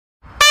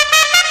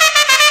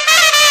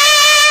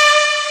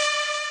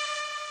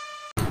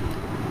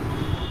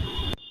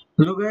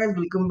Hello guys,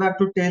 welcome back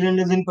to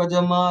Tailenders in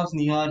Pajamas.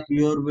 Nihar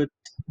here with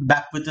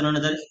back with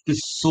another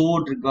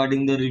episode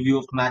regarding the review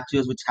of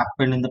matches which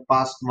happened in the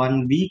past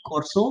 1 week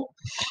or so.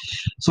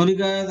 Sorry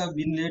guys, I've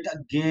been late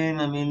again.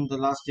 I mean the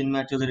last 10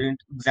 matches I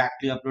didn't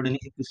exactly upload any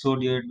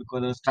episode yet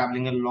because I was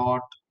traveling a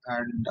lot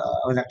and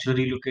I was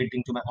actually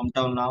relocating to my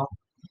hometown now.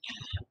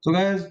 So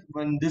guys,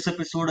 when this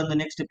episode and the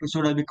next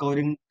episode I'll be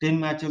covering 10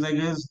 matches I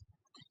guess.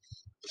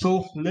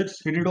 So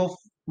let's hit it off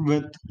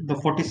with the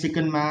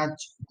 42nd match,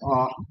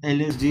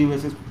 LSG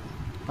versus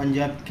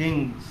Punjab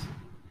Kings.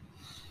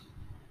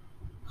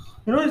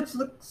 It's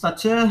like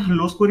such a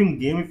low-scoring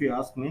game if you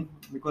ask me,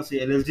 because the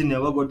LSG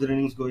never got the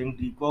innings going.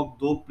 Peacock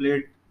though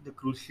the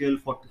crucial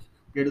 40,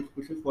 played the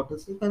crucial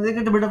 46, and they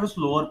get a bit of a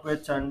slower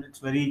pitch, and it's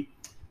very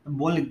the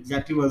ball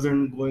exactly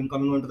wasn't going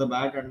coming onto the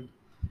bat, and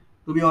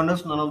to be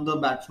honest, none of the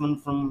batsmen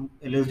from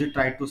LSG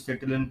tried to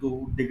settle in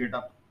to dig it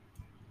up.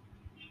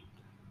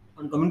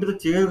 And coming to the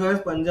chase, guys,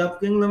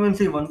 Punjab King, I mean,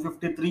 see,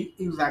 153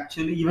 is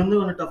actually, even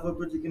though on a tougher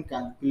pitch, you can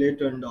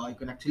calculate and you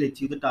can actually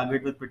achieve the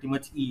target with pretty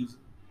much ease.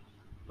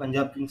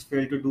 Punjab Kings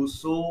failed to do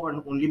so,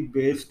 and only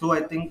Bairstow,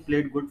 I think,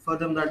 played good for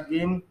them that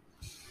game.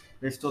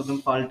 Rest of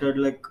them faltered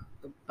like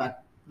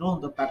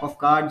the pack of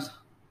cards.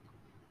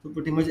 So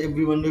pretty much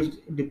everyone was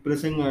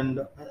depressing, and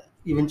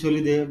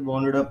eventually they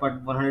wounded up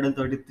at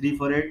 133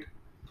 for it,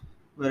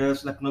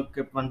 whereas Lucknow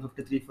kept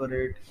 153 for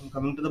it. And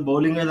coming to the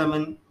bowling, guys, I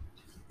mean,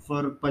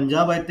 for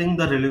Punjab, I think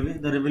the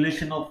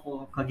revelation of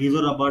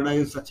Khagizo Rabada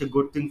is such a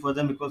good thing for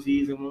them because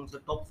he is amongst the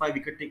top five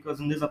wicket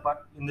takers in this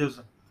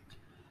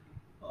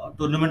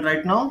tournament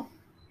right now.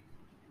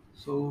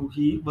 So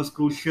he was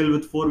crucial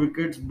with 4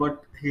 wickets,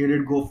 but he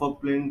did go for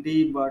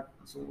plenty. But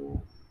so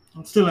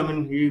still, I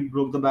mean, he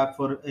broke the back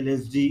for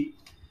LSG.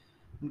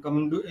 And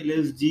coming to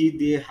LSG,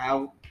 they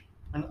have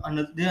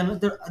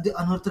they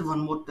unearthed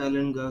one more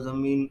talent, guys. I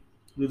mean,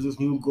 there's this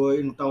new guy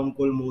in town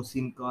called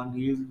Mohsin Khan.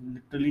 He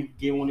literally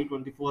gave only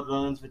 24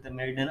 runs with a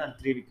maiden and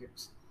 3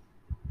 wickets.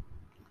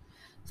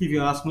 See, if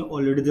you ask me,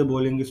 already the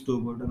bowling is too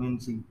good. I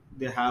mean, see,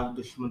 they have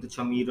Dushmant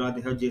Chamira,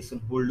 they have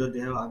Jason Holder, they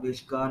have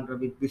Avesh Khan,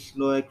 Ravi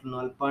Bishnoi,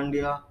 Krunal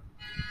Pandya,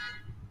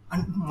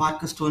 and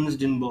Marcus Stoinis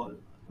didn't bowl.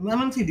 I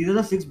mean, see, these are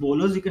the 6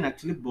 bowlers you can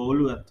actually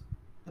bowl with.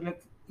 They're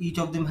like each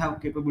of them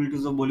have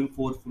capabilities of bowling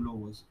 4 full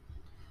overs.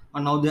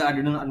 And now they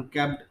added an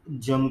uncapped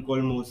gem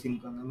called Mohsin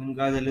Khan. I mean,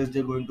 guys, at least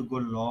they're going to go a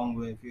long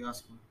way if you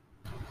ask me.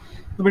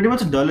 So pretty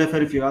much a dull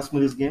affair if you ask me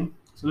this game.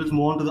 So let's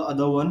move on to the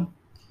other one.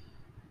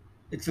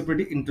 It's a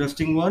pretty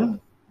interesting one.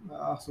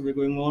 So we're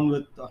going on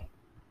with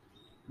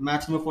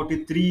match number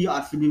 43,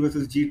 RCB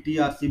versus GT.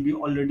 RCB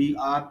already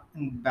are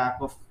in back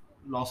of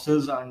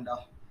losses, and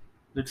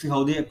let's see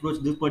how they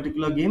approach this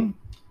particular game.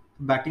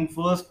 Batting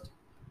first,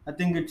 I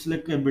think it's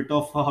like a bit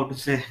of how to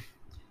say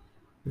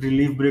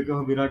relief breaker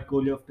for Virat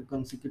Kohli after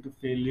consecutive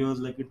failures,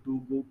 like a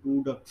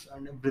two ducks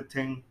and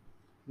everything.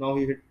 Now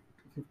he hit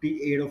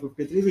 58 or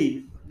 53.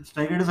 See, the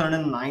strike rate is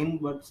 109,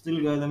 but still,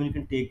 guys, I mean, you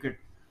can take it.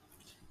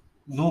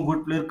 No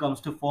good player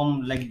comes to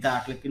form like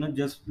that, like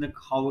just like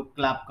how a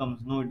clap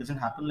comes. No, it doesn't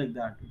happen like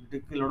that. It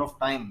takes a lot of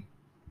time.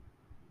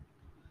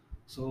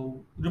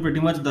 So pretty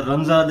much the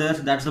runs are there.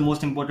 So that's the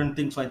most important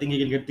thing. So I think he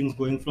can get things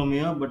going from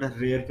here. But a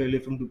rare failure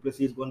from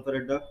Duplessis is gone for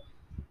a duck.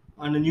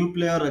 And a new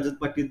player, Rajat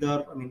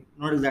Patidar. I mean,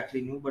 not exactly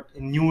new, but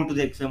new to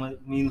the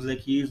XM means like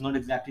he is not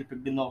exactly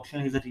picked in the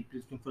auction. He's a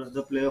replacement for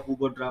another player who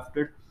got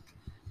drafted.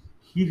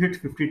 He hit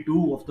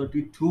 52 of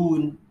 32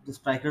 in the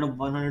strike rate of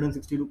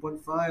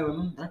 162.5. I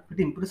mean, that's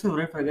pretty impressive,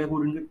 right, for a guy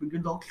who didn't get picked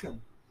in the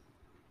auction.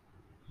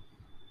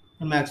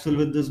 And Maxwell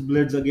with this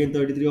blitz again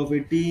 33 of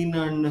 18,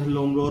 and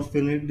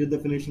Lomror did the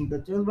finishing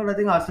touches. But I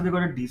think RCB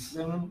got a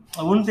decent, I mean,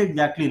 I wouldn't say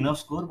exactly enough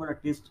score, but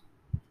at least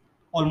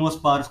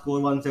almost par score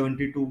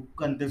 172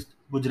 contest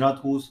Gujarat,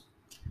 whose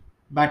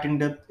batting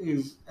depth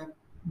is a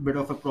bit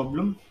of a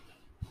problem.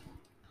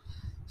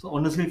 So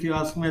honestly, if you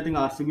ask me, I think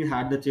RCB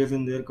had the chase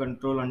in their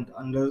control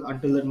until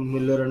that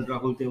Miller and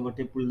Rahul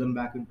Tewate pulled them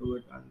back into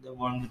it, and they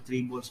won with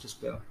 3 balls to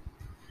spare.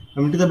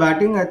 Coming to the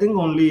batting, I think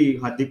only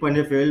Hardik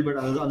Pandya failed, but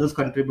others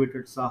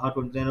contributed. Saha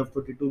 29 of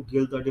 22,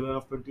 Gill 31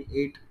 of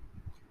 28,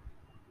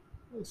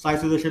 Sai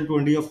Sudarshan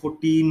 20 of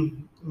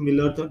 14,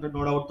 Miller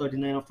not out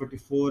 39 of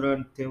 24,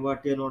 and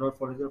Tewate not out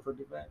 40 of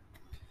 45.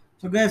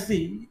 So guys,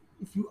 see,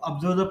 if you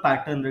observe the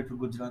pattern right for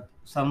Gujarat,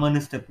 someone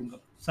is stepping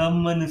up.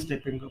 Someone is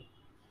stepping up.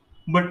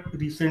 But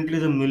recently,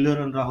 the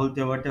Miller and Rahul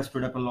Tewate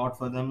stood up a lot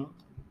for them.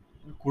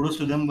 Kudos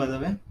to them, by the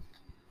way. I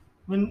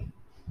mean,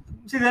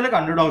 see, they're like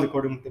underdogs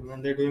according to them,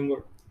 and they're doing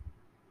good.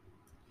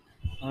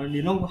 And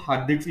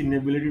Hardik's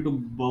inability to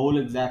bowl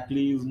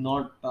exactly is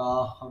not,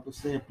 how to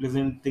say, a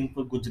pleasant thing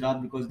for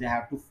Gujarat because they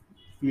have to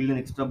field an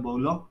extra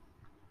bowler.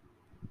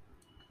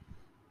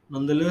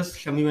 Nonetheless,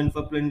 Shami went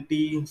for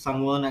plenty.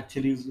 Sangwan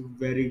actually is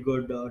very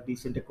good,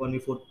 decent economy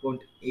 4.8,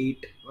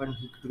 and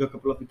he took a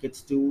couple of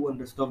wickets too. And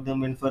rest of them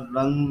went for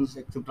runs,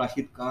 except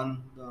Rashid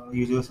Khan, the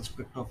usual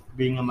suspect of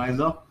being a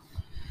miser.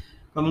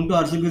 Coming to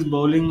RCB's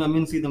bowling, I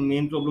mean, see, the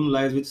main problem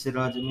lies with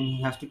Siraj. I mean,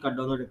 he has to cut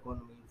down that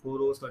economy. 4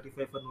 overs,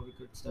 35 for no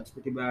wickets. That's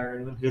pretty bad.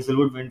 Even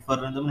Hazelwood went for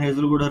runs. I mean,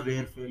 Hazelwood a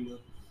rare failure.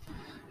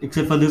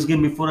 Except for this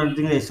game before, I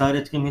think the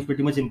SRH game is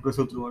pretty much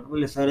impressive throughout.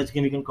 Well, SRH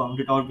game you can count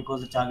it out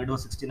because the target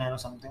was 69 or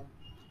something.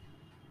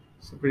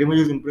 So pretty much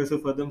is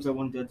impressive for them, so I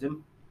won't judge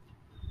him.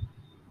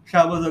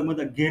 Shahbaz Ahmed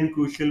again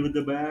crucial with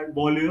the bad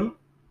ball here.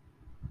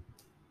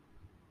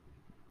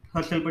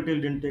 Harshal Patel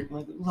didn't take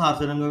much.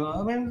 Hasaranga,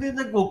 I mean, it's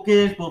like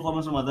okay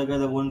performance from other guys.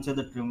 I won't say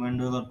that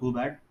tremendous or too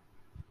bad.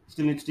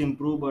 Still needs to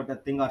improve, but I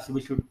think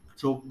RCB should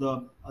choke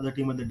the other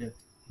team at the death.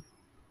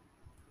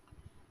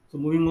 So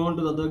moving on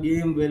to the other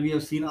game where we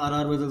have seen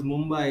RR versus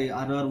Mumbai.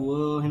 RR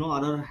were,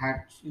 RR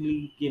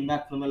actually came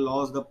back from a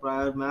loss the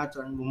prior match,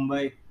 and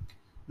Mumbai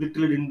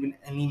literally didn't win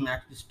any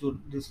match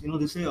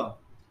this year.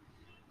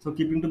 So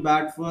keeping to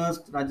bat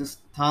first,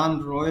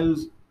 Rajasthan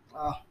Royals,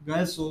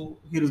 guys. So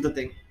here is the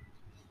thing.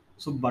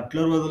 So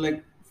Buttler was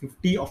like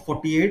 50 or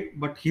 48,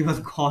 but he was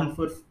gone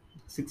for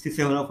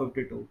 67 or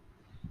 52.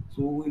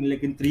 So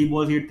in 3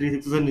 balls, he hit 3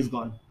 sixes and he's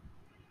gone.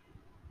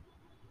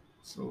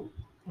 So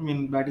I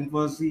mean, batting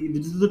first,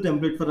 this is the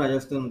template for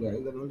Rajasthan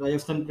guys. I mean,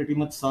 Rajasthan pretty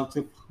much sucks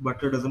if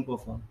Buttler doesn't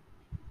perform.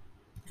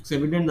 It's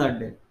evident that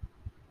day.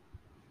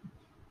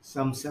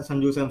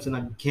 Sanju Samson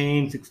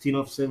again 16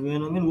 of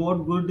 7. I mean,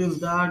 what good is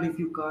that if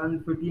your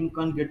team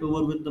can't get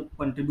over with the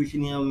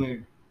contribution he have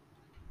made?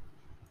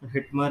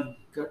 Hitmar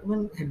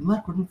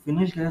couldn't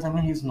finish, guys. I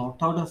mean, he's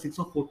knocked out a 6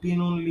 of 14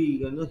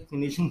 only. And the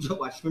finishing job,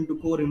 Ashwin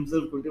took over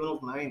himself, 21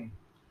 of 9.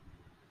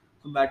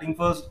 So, batting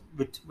first,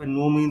 which by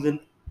no means a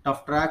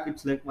tough track,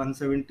 it's like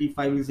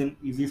 175 is an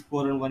easy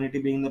score and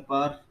 180 being the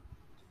par.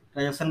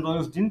 Rajasthan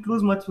Royals didn't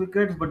lose much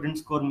wickets but didn't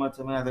score much.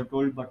 I mean, as I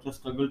told, Butler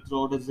struggled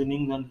throughout his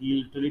innings and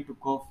he literally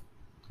took off.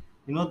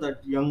 That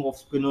young off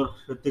spinner,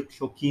 Hrithik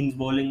Shokeen's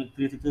bowling,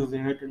 3 sixes they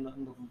hit in the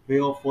way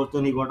of fourth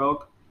and he got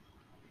out.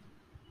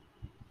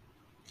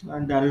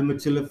 And Daryl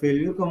Mitchell a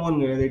failure. Come on,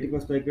 guys. 80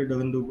 strike rate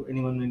doesn't do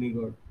anyone any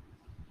good.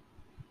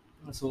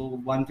 So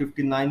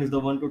 159 is the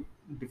one to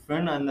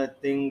defend, and I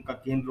think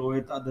again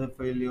Rohit other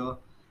failure.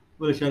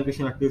 Well, Ishan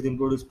Kishan at least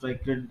improved his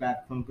strike rate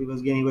back from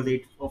previous game. He was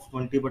 8 of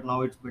 20, but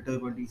now it's better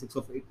 26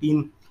 of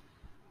 18.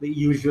 The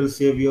usual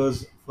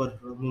saviors for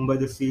Mumbai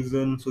this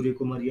season: Surya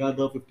Kumar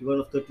Yadav 51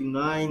 of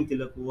 39,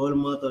 Tilak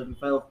Verma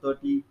 35 of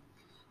 30,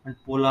 and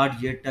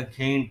Pollard yet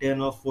again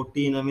 10 of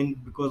 14. I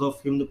mean, because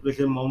of him, the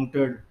pressure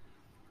mounted.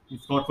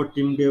 If not for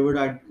Tim David,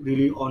 I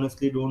really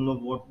honestly don't know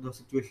what the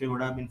situation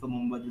would have been for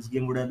Mumbai. This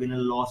game would have been a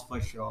loss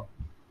for sure.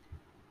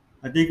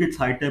 I think it's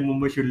high time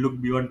Mumbai should look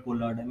beyond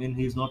Pollard. I mean,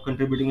 he's not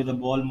contributing with the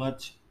ball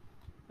much.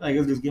 I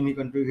guess this game he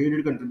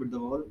did contribute the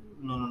ball.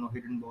 No, he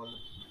didn't ball.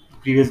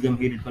 Previous game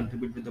he did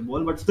contribute with the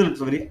ball, but still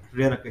it's a very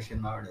rare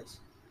occasion nowadays.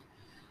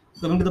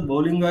 Coming to the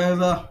bowling guys,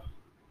 well,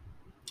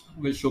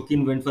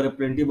 Shokin went for a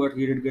plenty, but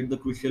he did get the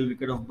crucial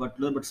wicket of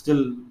Butler. But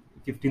still,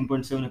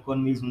 15.7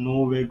 economy is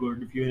no way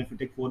good if you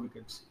take 4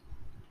 wickets.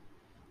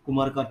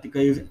 Kumar Karthika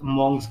is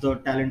amongst the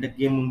talent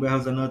again. Mumbai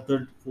has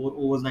another 4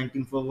 overs,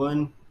 19 for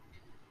 1.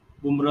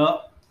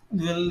 Bumrah,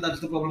 well, that's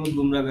the problem with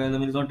Bumrah, guys. I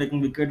mean, he's not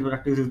taking wickets, but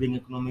at least he's being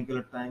economical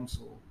at times.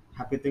 So,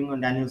 happy thing.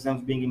 And Daniel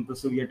Sams being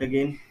impressive yet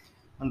again.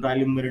 And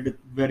Riley Meredith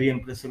very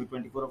impressive with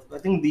 24 of. I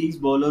think these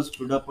bowlers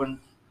stood up and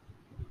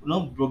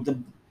broke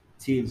the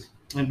chase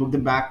and broke the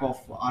back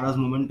of Ara's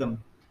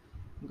momentum.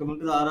 Coming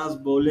to the Ara's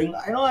bowling,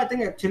 I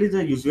think actually the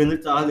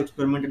Yuzvendra Chahal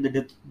experiment that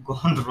did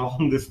gone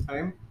wrong this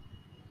time.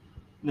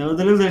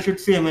 Nevertheless, I should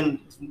say, I mean,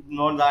 it's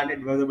not that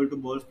advisable to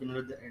bowl spinner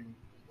at the end.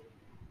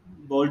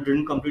 Ball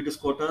didn't complete his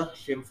quota,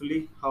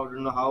 shamefully. How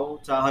don't know how.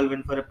 Chahal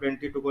went for a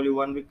plenty, took only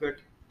 1 wicket.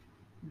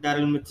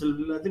 Daryl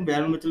Mitchell, I think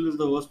Daryl Mitchell is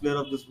the worst player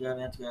of this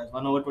match, guys.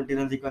 1 over 20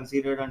 runs he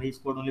conceded and he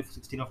scored only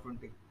 16 of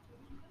 20.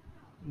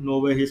 No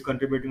way he's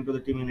contributing to the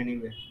team in any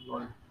way.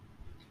 Lol.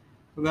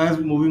 So, guys,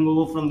 moving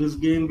over from this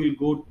game, we'll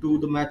go to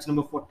the match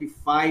number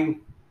 45.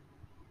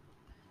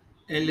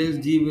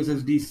 LSG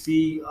versus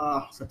DC.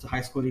 Such a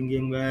high scoring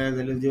game, guys.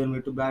 LSG were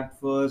made to bat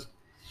first.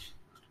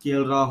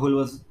 KL Rahul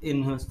was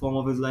in his form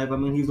of his life. I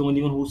mean, he's the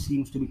only one who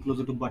seems to be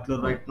closer to Butler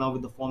right now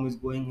with the form he's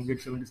going. He did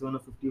 77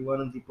 of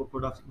 51 and Deepak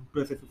put up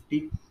impressive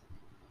 50.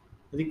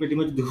 I think pretty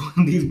much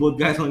these both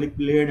guys only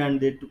played and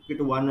they took it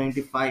to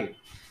 195.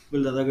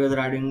 Well, the other guys are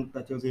adding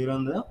touches here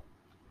and there.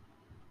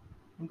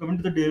 And coming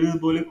to the Davis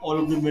bowling, all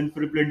of them went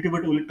for plenty,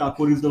 but only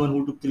Thakur is the one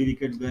who took 3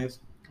 wickets, guys.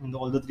 And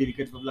all the 3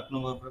 wickets of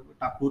Lucknow were for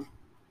Thakur.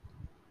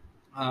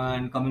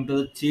 And coming to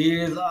the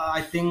chase,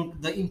 I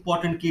think the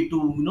important key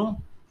to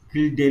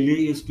kill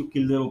Delhi is to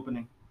kill their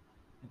opening.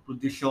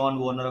 Prithvi Shaw and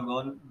Warner are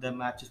gone. The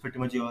match is pretty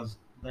much yours.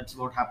 That's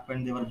what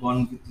happened. They were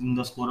gone within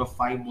the score of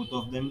 5, both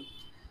of them.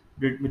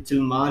 Did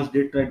Mitchell Marsh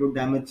did try to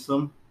damage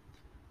some.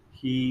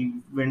 He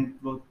went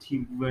for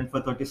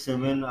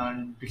 37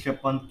 and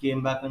Rishabh Pant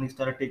came back and he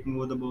started taking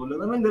over the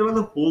bowlers. I mean, there was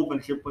a hope when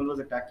Rishabh Pant was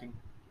attacking.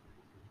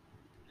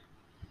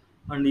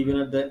 And even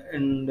at the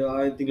end,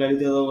 I think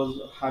Lalit Yadav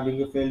was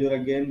having a failure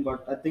again.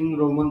 But I think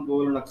Roman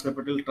Cole and Akshar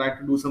Patel tried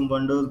to do some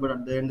wonders, but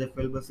at the end they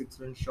fell by 6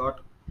 runs short.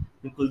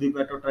 And Kuldeep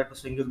Yadav tried to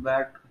swing his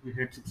bat. He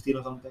hit 16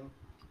 or something.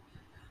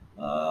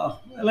 I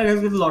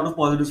guess there's a lot of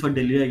positives for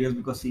Delhi, I guess,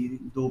 because the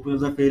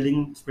openers are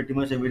failing. It's pretty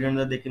much evident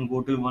that they can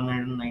go till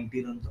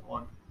 190 runs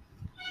odd.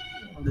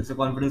 That's a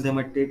confidence they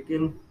might take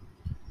in.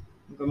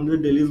 Coming to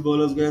the Delhi's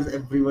bowlers, guys,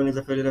 everyone is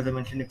a failure as I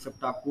mentioned except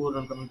Thakur.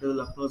 And coming to the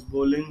Lucknow's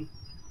bowling,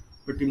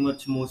 pretty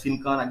much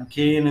Mohsin Khan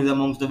again is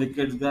amongst the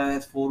wickets,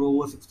 guys. 4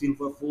 over 16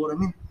 for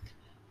 4.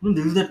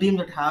 This is the team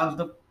that has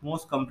the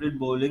most complete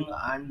bowling,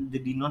 and they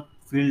did not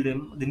field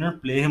him, they did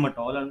not play him at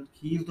all, and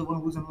he is the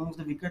one who's amongst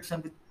the wickets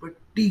and with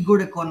pretty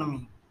good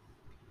economy.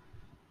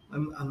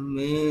 I'm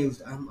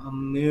amazed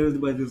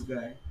by this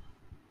guy.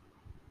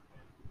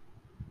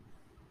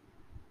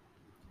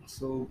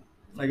 So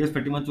I guess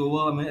pretty much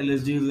over.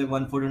 LSG is like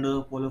 1 foot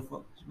into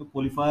the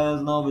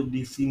qualifiers now with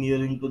DC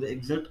nearing to the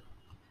exit.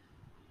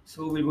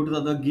 So we'll go to the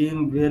other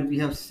game where we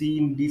have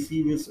seen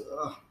DC with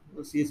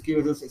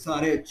CSK versus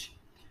SRH.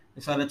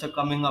 SRH are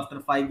coming after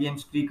 5 game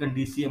streak and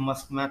DC a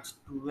must match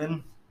to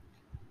win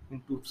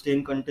to stay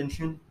in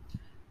contention.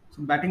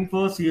 So batting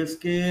first,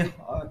 CSK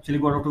actually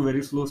got off to a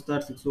very slow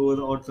start, 6 overs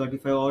odd,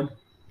 35 odd.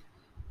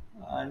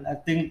 And I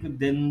think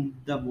then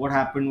what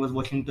happened was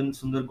Washington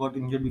Sundar got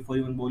injured before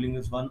even bowling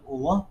his 1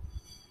 over.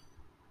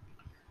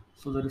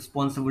 So the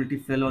responsibility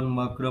fell on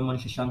Markram and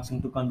Shashank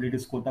Singh to complete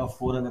his quota of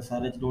 4 and the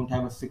Saraj don't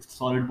have a sixth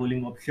solid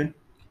bowling option.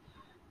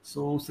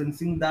 So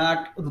sensing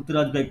that,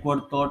 Ruturaj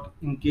Gaikwad thought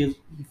in case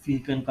if he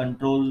can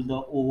control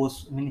the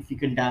overs, if he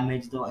can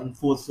damage the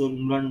enforcer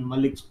Imran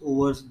Malik's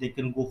overs, they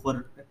can go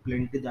for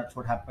plenty. That's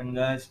what happened,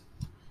 guys.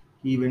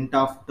 He went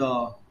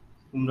after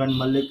Imran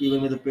Malik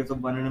even with a pace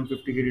of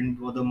 150. He didn't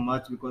bother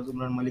much because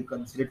Imran Malik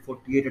conceded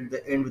 48 at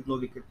the end with no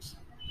wickets.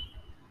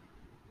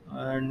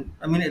 And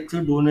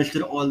actually,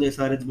 donation all the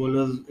SRH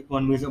bowlers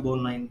economy is about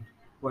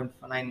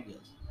 9.9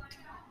 years.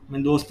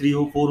 Those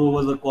 4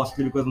 overs were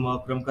costly because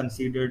Markram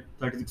conceded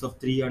 36 of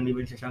 3 and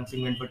even Shashank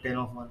Singh went for 10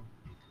 of 1.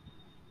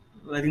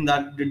 I think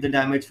that did the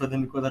damage for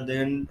them because at the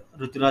end,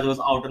 Ruturaj was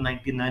out on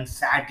 99,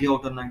 sadly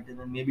out on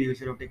 99. Maybe he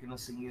should have taken a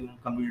single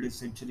and completed his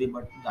century,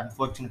 but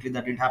unfortunately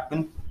that didn't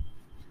happen.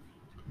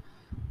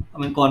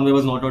 Conway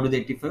was not out with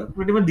 85.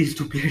 Pretty much these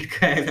two played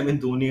guys.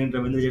 Dhoni and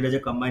Ravindra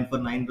Jadeja combined for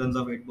 9 runs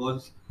of 8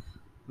 balls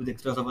with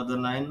extras of other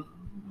 9.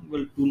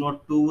 Well, 2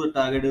 not 2, the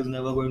target is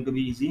never going to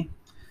be easy.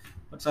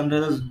 But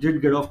Sunrisers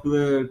did get off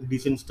to a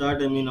decent start.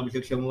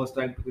 Abhishek Sharma was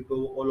trying to hit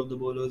over all of the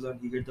bowlers and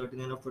he hit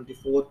 39 of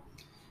 24.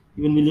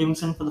 Even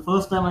Williamson, for the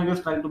first time, I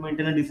guess, trying to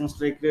maintain a decent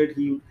strike rate.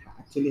 He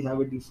actually have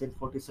a decent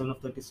 47 of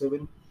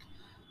 37.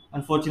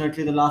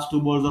 Unfortunately, the last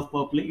 2 balls of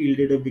purple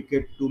yielded a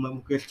wicket to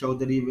Mukesh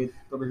Chowdhury with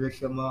Abhishek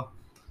Sharma,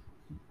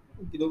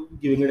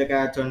 giving it a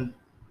catch and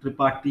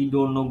Tripathi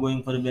don't know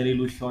going for a very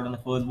loose shot on the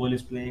first ball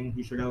is playing.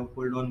 He should have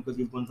hold on because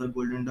he's going for a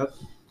golden duck.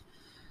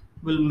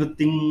 Well, the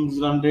things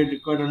run rate,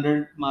 record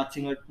 100,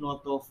 marching at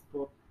north of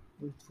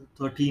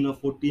 13 or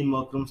 14.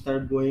 Markram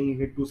started going, he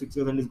hit 2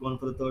 sixes and he's gone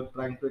for the third,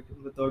 trying to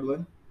hit the third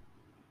one.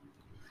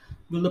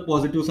 Well, the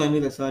positive sign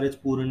is SRH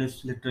Pooran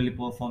is literally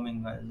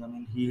performing, guys.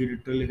 He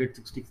literally hit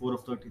 64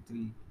 of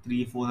 33,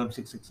 3 4 and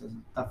 6 sixes.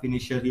 The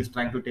finisher he's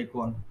trying to take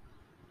on.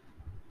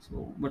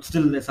 So, but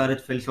still,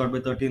 SRH fell short by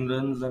 13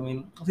 runs.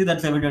 See,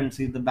 that's evident.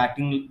 See, the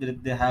batting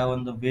that they have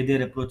and the way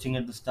they're approaching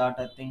at the start,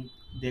 I think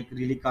they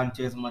really can't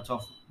chase much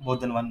of more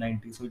than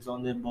 190. So, it's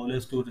on their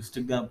bowlers to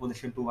restrict their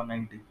opposition to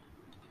 190.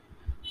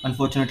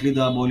 Unfortunately,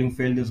 the bowling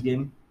failed this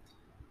game.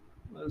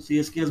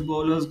 CSK's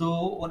bowlers,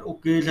 though, were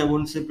okay. I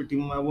won't say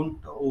pretty. I won't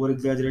over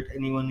exaggerate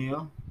anyone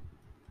here.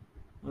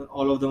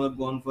 All of them have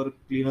gone for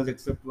cleaners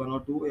except one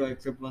or two. Yeah,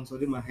 except one.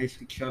 Sorry, Mahesh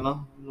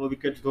Tikshana. No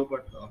wickets though,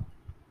 but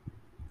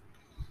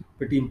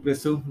pretty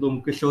impressive. Though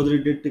Mukesh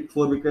Chaudhary did take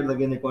 4 wickets,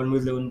 again economy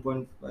is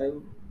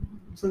 11.5.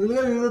 So this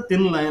is a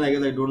thin line, I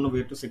guess. I don't know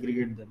where to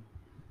segregate them.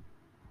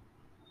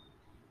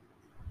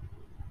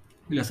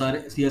 Well,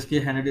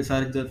 CSK handed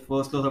SRH their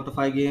first loss after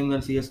 5 games,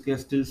 and CSK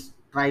still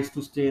tries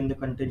to stay in the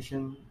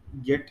contention,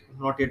 yet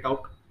not yet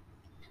out.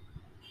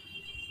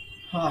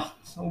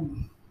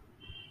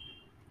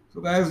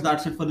 So guys,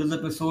 that's it for this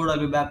episode. I'll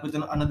be back with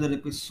another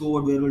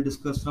episode where we'll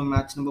discuss from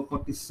match number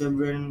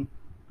 47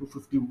 to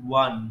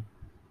 51.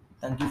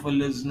 Thank you for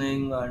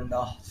listening and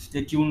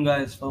stay tuned,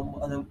 guys, for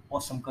other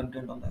awesome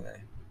content on the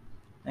way.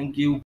 Thank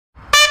you.